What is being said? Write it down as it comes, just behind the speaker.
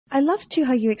love too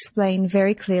how you explain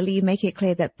very clearly, you make it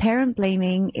clear that parent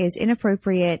blaming is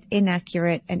inappropriate,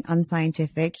 inaccurate, and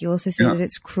unscientific. You also say that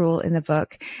it's cruel in the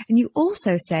book. And you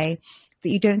also say that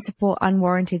you don't support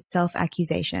unwarranted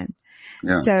self-accusation.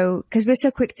 Yeah. So, because we're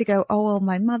so quick to go, oh, well,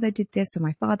 my mother did this, or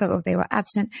my father, or they were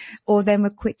absent, or then we're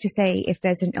quick to say if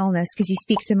there's an illness, because you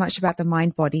speak so much about the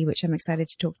mind body, which I'm excited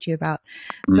to talk to you about.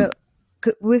 But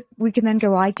we can then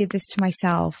go, I did this to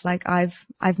myself. Like I've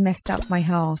messed up my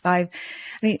health. I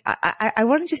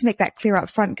want to just make that clear up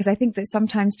front, because I think that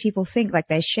sometimes people think like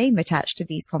there's shame attached to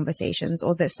these conversations,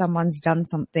 or that someone's done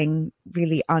something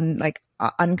really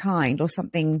unkind or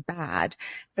something bad.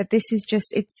 But this is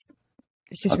just, it's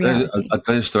just reality. I'll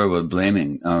tell you a story about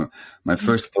blaming. My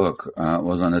first book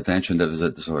was on attention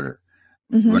deficit disorder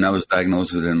when I was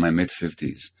diagnosed with it in my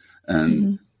mid-50s.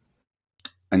 And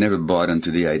I never bought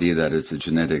into the idea that it's a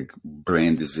genetic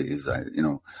brain disease.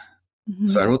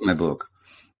 So I wrote my book,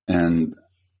 and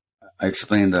I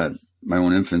explained that my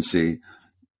own infancy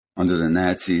under the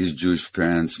Nazis, Jewish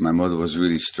parents, my mother was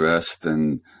really stressed,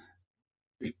 and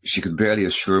she could barely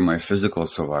assure my physical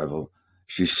survival.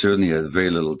 She certainly had very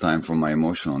little time for my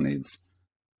emotional needs,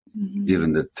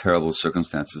 given the terrible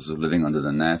circumstances of living under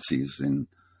the Nazis in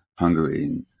Hungary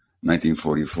in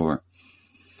 1944.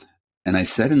 And I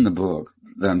said in the book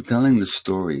that I'm telling the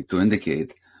story to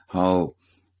indicate how,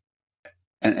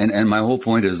 and my whole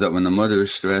point is that when the mother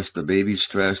is stressed, the baby's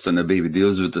stressed, and the baby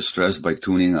deals with the stress by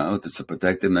tuning out. It's a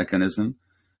protective mechanism.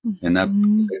 And that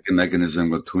protective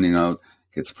mechanism of tuning out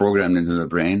gets programmed into the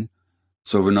brain.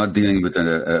 So we're not dealing with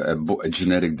a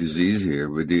genetic disease here.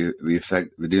 We're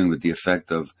dealing with the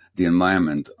effect of the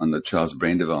environment on the child's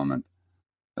brain development.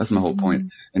 That's my whole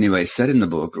point. Anyway, I said in the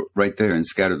book, right there in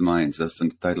Scattered Minds, that's the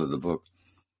title of the book,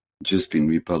 just been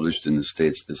republished in the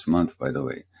States this month, by the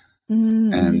way.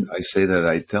 And I say that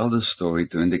I tell the story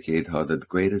to indicate how the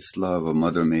greatest love a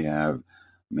mother may have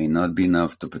may not be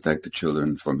enough to protect the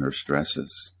children from her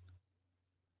stresses.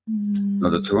 Now,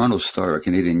 the Toronto Star, a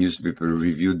Canadian newspaper,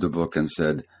 reviewed the book and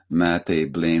said, Maté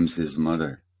blames his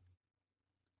mother.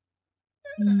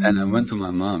 And I went to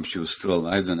my mom. She was still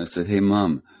alive then. I said, hey,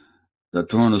 Mom, the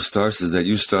Toronto Star says that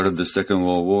you started the Second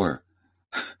World War.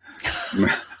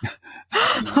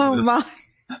 Oh, my.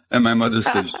 And my mother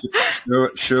said,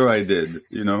 sure I did,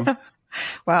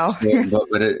 Wow. So,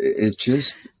 but it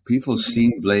just, people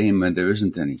see blame and there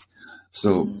isn't any.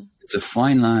 So it's a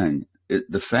fine line.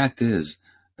 The fact is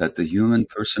that the human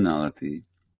personality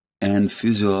and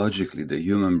physiologically the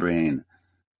human brain,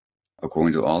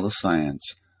 according to all the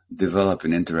science, develop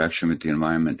in interaction with the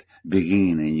environment,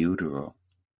 beginning in utero.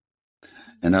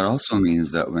 And that also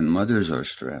means that when mothers are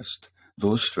stressed,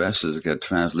 those stresses get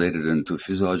translated into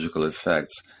physiological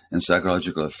effects and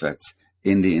psychological effects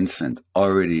in the infant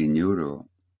already in utero.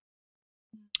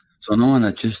 So no,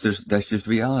 that's just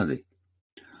reality.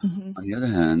 On the other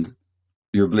hand,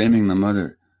 you're blaming the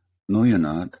mother. No, you're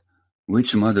not.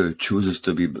 Which mother chooses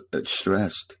to be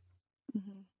stressed?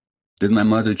 Did my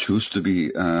mother choose to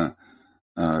be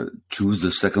choose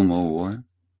the Second World War?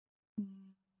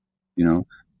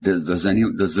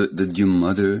 Did your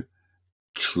mother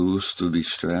choose to be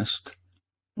stressed?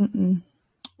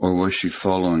 Or was she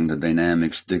following the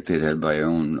dynamics dictated by her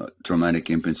own traumatic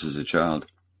imprints as a child?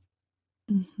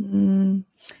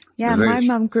 Yeah, my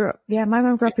mom grew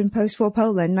up in post-war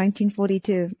Poland,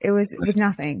 1942. It was with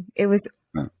nothing. It was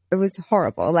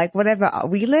horrible. Like whatever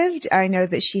we lived, I know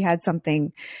that she had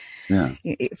something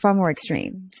far more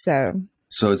extreme. So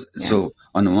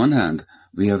on the one hand,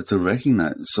 we have to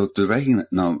recognize.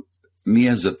 Now, me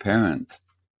as a parent,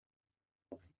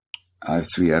 I have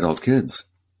 3 adult kids.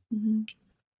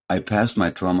 I passed my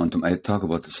trauma on I talk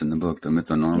about this in the book, The Myth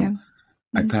of Normal.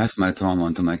 I passed my trauma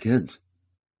on to my kids.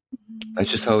 That's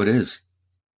just how it is.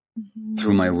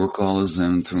 Through my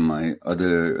workaholism, through my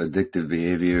other addictive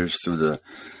behaviors, through the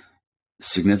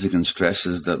significant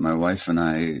stresses that my wife and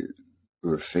I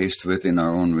were faced with in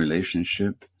our own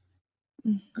relationship.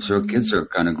 So our kids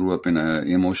kind of grew up in an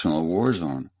emotional war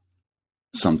zone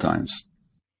sometimes.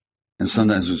 And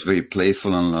sometimes it was very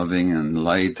playful and loving and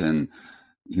light and,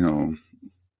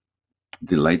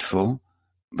 delightful.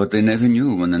 But they never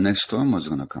knew when the next storm was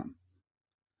going to come.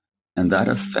 And that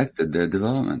affected their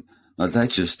development. Now,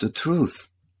 that's just the truth.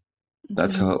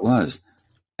 That's how it was.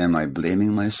 Am I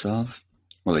blaming myself?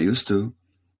 Well, I used to,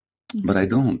 but I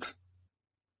don't.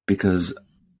 Because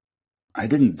I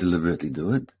didn't deliberately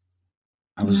do it.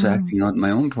 I was acting out my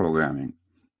own programming.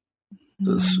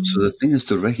 So the thing is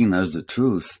to recognize the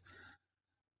truth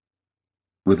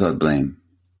without blame.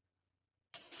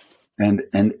 And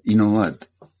you know what?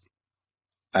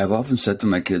 I've often said to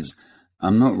my kids,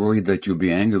 I'm not worried that you'll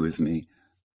be angry with me.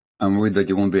 I'm worried that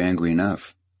you won't be angry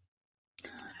enough.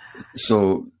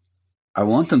 So I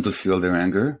want them to feel their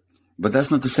anger, but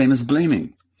that's not the same as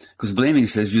blaming. Because blaming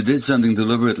says you did something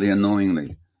deliberately and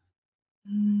knowingly.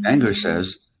 Anger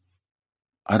says,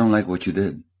 I don't like what you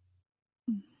did.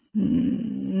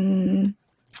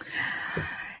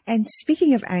 And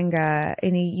speaking of anger,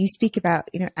 you speak about,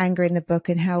 anger in the book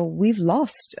and how we've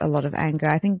lost a lot of anger.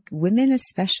 I think women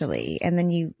especially. And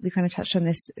then we kind of touched on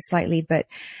this slightly, but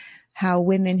how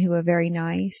women who are very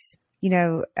nice,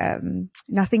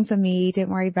 nothing for me, don't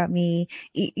worry about me.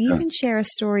 You even share a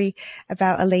story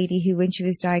about a lady who, when she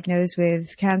was diagnosed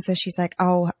with cancer, she's like,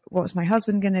 oh, what's my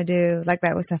husband going to do? Like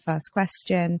that was her first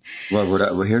question.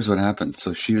 Well, here's what happened. So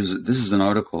this is an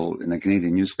article in a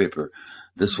Canadian newspaper.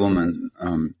 This woman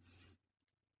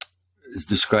is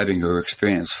describing her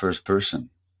experience first person.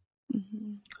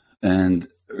 Mm-hmm. And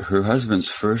her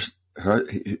husband's her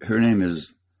name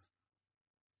is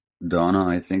Donna,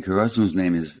 I think. Her husband's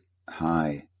name is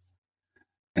Hai.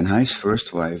 And Hai's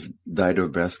first wife died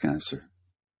of breast cancer.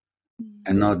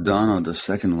 And now Donna, the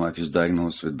second wife, is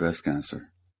diagnosed with breast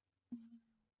cancer.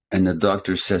 And the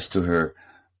doctor says to her,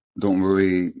 don't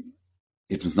worry,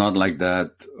 it was not like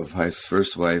that of Hai's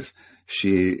first wife.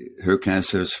 Her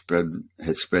cancer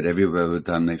had spread everywhere by the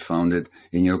time they found it.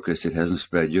 In your case, it hasn't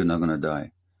spread. You're not going to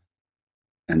die.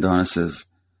 And Donna says,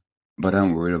 but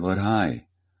I'm worried about Hai.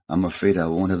 I'm afraid I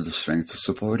won't have the strength to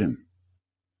support him.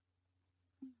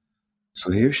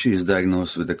 So here she is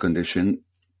diagnosed with a condition.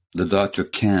 The doctor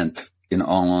can't, in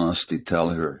all honesty, tell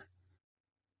her.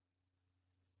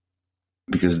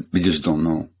 Because we just don't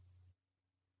know.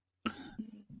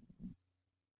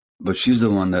 But she's the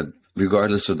one that,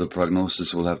 regardless of the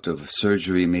prognosis, will have to have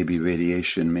surgery, maybe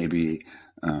radiation, maybe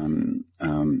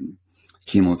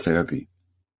chemotherapy.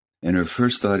 And her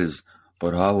first thought is,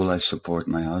 but how will I support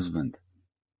my husband?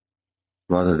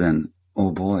 Rather than,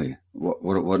 oh boy,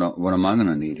 what am I going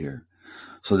to need here?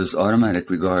 So this automatic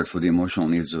regard for the emotional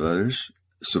needs of others,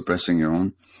 suppressing your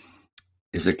own,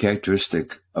 is a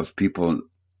characteristic of people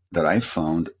that I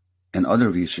found and other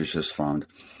researchers found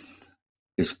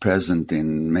is present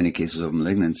in many cases of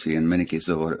malignancy and many cases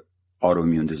of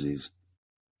autoimmune disease.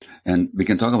 And we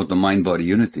can talk about the mind-body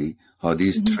unity, how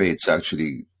these traits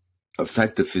actually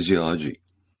affect the physiology.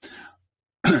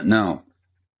 Now,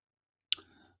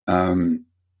 another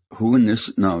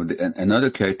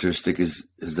characteristic is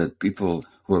that people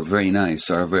who are very nice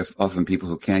are very often people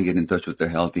who can't get in touch with their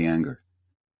healthy anger.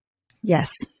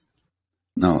 Yes.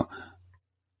 Now,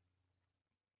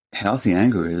 healthy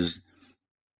anger is,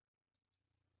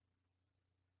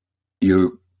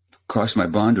 you cross my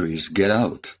boundaries, get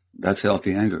out. That's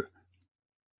healthy anger.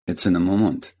 It's in the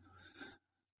moment.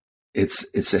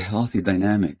 It's a healthy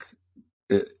dynamic.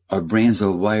 Our brains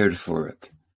are wired for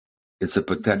it. It's a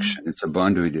protection. It's a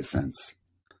boundary defense.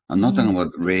 I'm not talking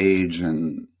about rage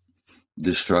and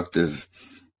destructive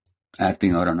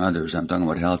acting out on others. I'm talking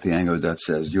about healthy anger that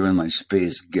says, you're in my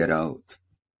space, get out.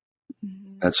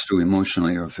 That's true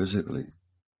emotionally or physically.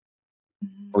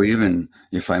 Or even,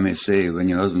 if I may say, when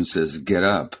your husband says, get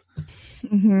up,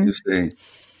 you say,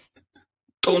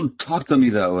 don't talk to me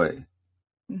that way.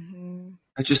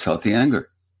 That's just healthy anger.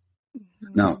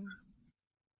 Now,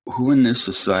 who in this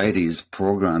society is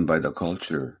programmed by the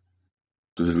culture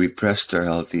to repress their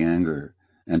healthy anger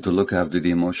and to look after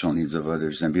the emotional needs of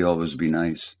others and always be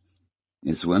nice?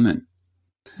 It's women.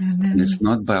 And it's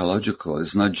not biological.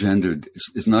 It's not gendered.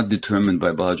 It's not determined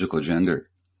by biological gender.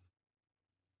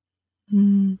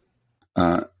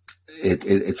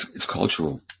 It's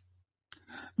cultural.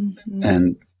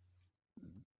 And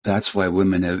that's why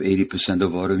women have 80%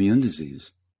 of autoimmune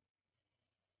disease.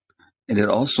 And it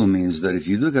also means that if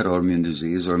you do get autoimmune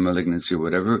disease or malignancy or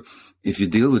whatever, if you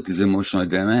deal with these emotional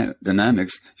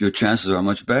dynamics, your chances are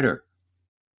much better.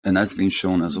 And that's been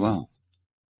shown as well.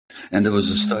 And there was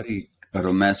a study out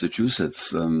of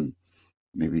Massachusetts,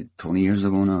 maybe 20 years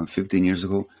ago now, 15 years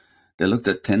ago. They looked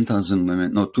at 2,000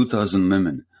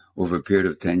 women over a period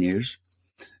of 10 years.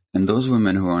 And those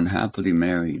women who are unhappily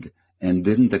married and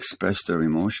didn't express their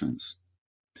emotions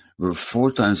were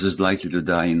 4 times as likely to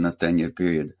die in that 10-year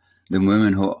period than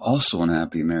women who are also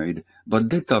unhappily married, but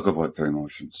did talk about their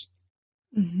emotions.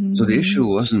 So the issue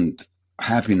wasn't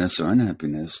happiness or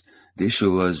unhappiness. The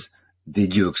issue was,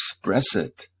 did you express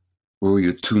it? Or were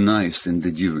you too nice and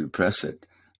did you repress it?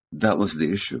 That was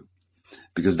the issue.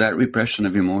 Because that repression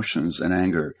of emotions and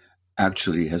anger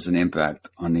actually has an impact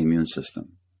on the immune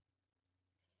system.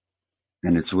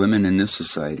 And it's women in this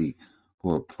society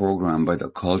who are programmed by the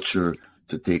culture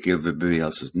to take care of everybody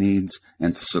else's needs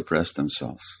and to suppress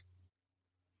themselves.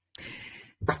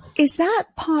 Is that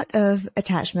part of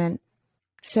attachment?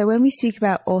 So when we speak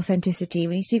about authenticity,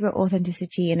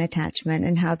 and attachment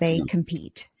and how they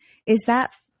compete, Is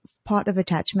that part of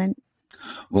attachment?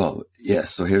 Well,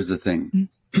 yes. So here's the thing.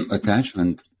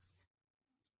 Attachment,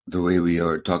 the way we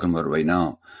are talking about it right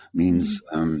now, means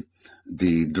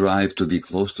the drive to be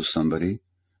close to somebody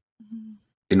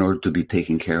in order to be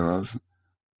taken care of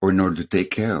or in order to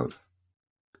take care of.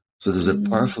 So there's a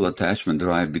powerful attachment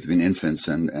drive between infants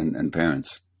and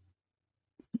parents,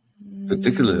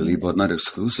 particularly, but not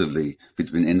exclusively,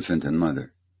 between infant and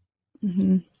mother.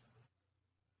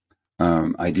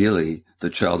 Ideally, the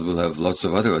child will have lots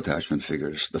of other attachment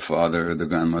figures, the father, the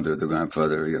grandmother, the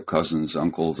grandfather, your cousins,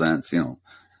 uncles, aunts,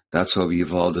 That's how we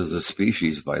evolved as a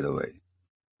species, by the way.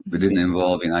 We didn't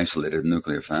evolve in isolated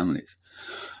nuclear families.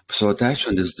 So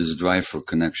attachment is this drive for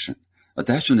connection.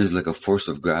 Attachment is like a force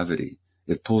of gravity.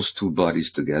 It pulls two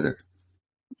bodies together.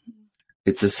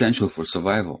 It's essential for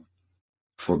survival,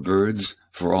 for birds,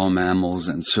 for all mammals,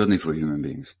 and certainly for human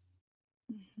beings.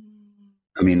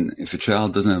 I mean, if a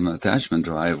child doesn't have an attachment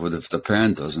drive, or if the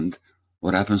parent doesn't,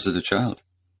 what happens to the child?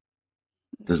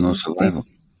 There's no survival.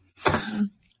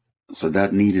 So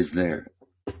that need is there.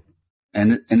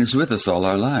 And it's with us all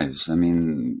our lives. I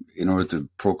mean, in order to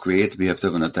procreate, we have to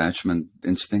have an attachment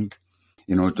instinct.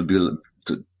 In order to be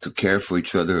to care for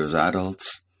each other as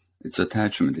adults, it's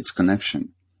attachment, it's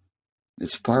connection.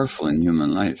 It's powerful in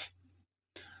human life.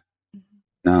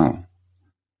 Now,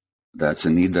 that's a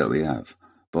need that we have.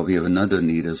 But we have another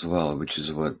need as well, which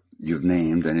is what you've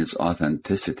named, and it's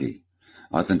authenticity.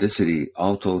 Authenticity,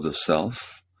 out of the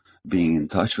self, being in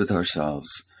touch with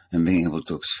ourselves, and being able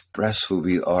to express who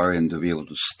we are and to be able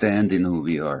to stand in who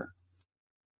we are.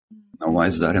 Now, why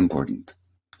is that important?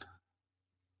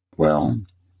 Well,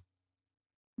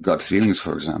 gut feelings,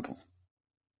 for example.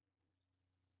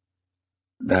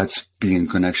 That's being in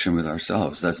connection with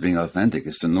ourselves. That's being authentic,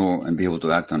 is to know and be able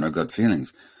to act on our gut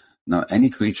feelings. Now, any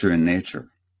creature in nature,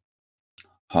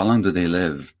 how long do they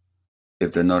live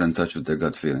if they're not in touch with their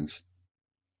gut feelings?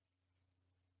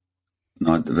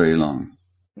 Not very long.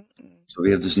 So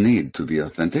we have this need to be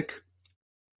authentic,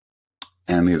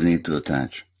 and we have a need to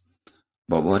attach.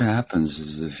 But what happens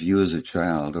is if you as a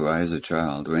child, or I as a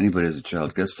child, or anybody as a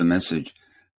child gets the message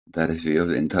that if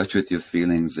you're in touch with your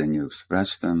feelings and you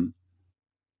express them,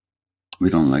 we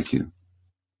don't like you.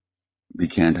 We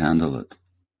can't handle it.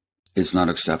 It's not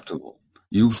acceptable.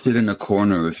 You sit in a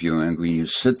corner if you're angry. You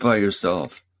sit by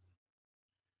yourself.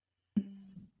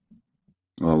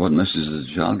 Well, what message does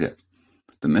the child get?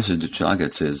 The message the child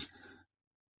gets is,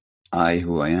 I,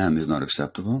 who I am, is not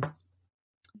acceptable.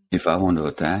 If I want to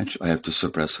attach, I have to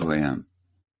suppress who I am.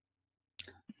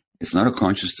 It's not a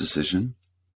conscious decision.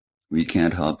 We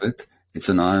can't help it. It's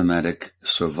an automatic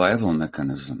survival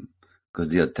mechanism because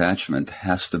the attachment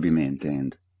has to be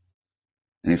maintained.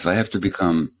 And if I have to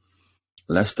become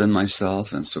less than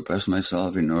myself and suppress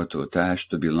myself in order to attach,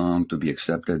 to belong, to be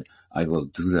accepted, I will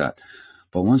do that.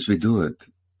 But once we do it,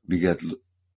 we get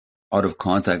out of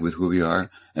contact with who we are,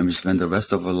 and we spend the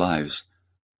rest of our lives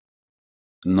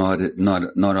not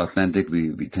authentic.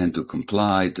 We tend to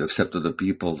comply, to accept other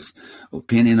people's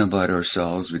opinion about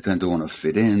ourselves. We tend to want to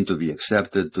fit in, to be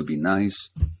accepted, to be nice,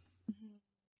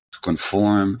 to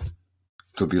conform,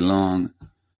 to belong.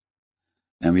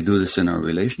 And we do this in our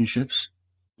relationships,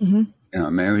 in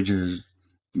our marriages.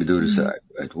 We do this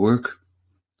at work.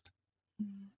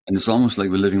 And it's almost like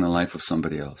we're living the life of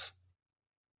somebody else.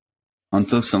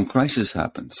 Until some crisis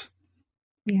happens.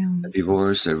 Yeah. A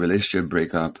divorce, a relationship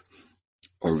breakup,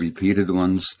 or repeated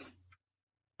ones,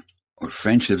 or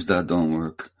friendships that don't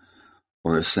work,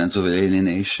 or a sense of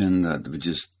alienation that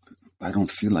I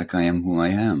don't feel like I am who I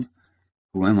am.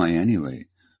 Who am I anyway?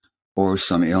 Or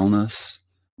some illness,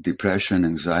 depression,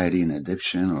 anxiety, and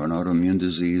addiction, or an autoimmune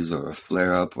disease, or a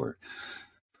flare-up, or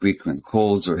frequent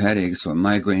colds, or headaches, or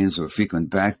migraines, or frequent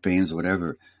back pains, or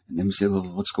whatever. And then we say, well,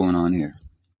 what's going on here?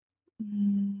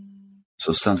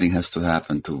 So something has to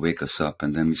happen to wake us up.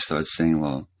 And then we start saying,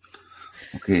 well,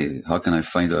 okay, how can I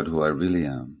find out who I really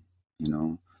am?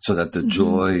 So that the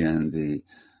joy and the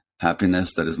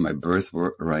happiness that is my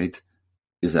birthright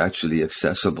is actually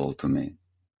accessible to me.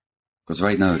 Because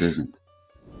right now it isn't.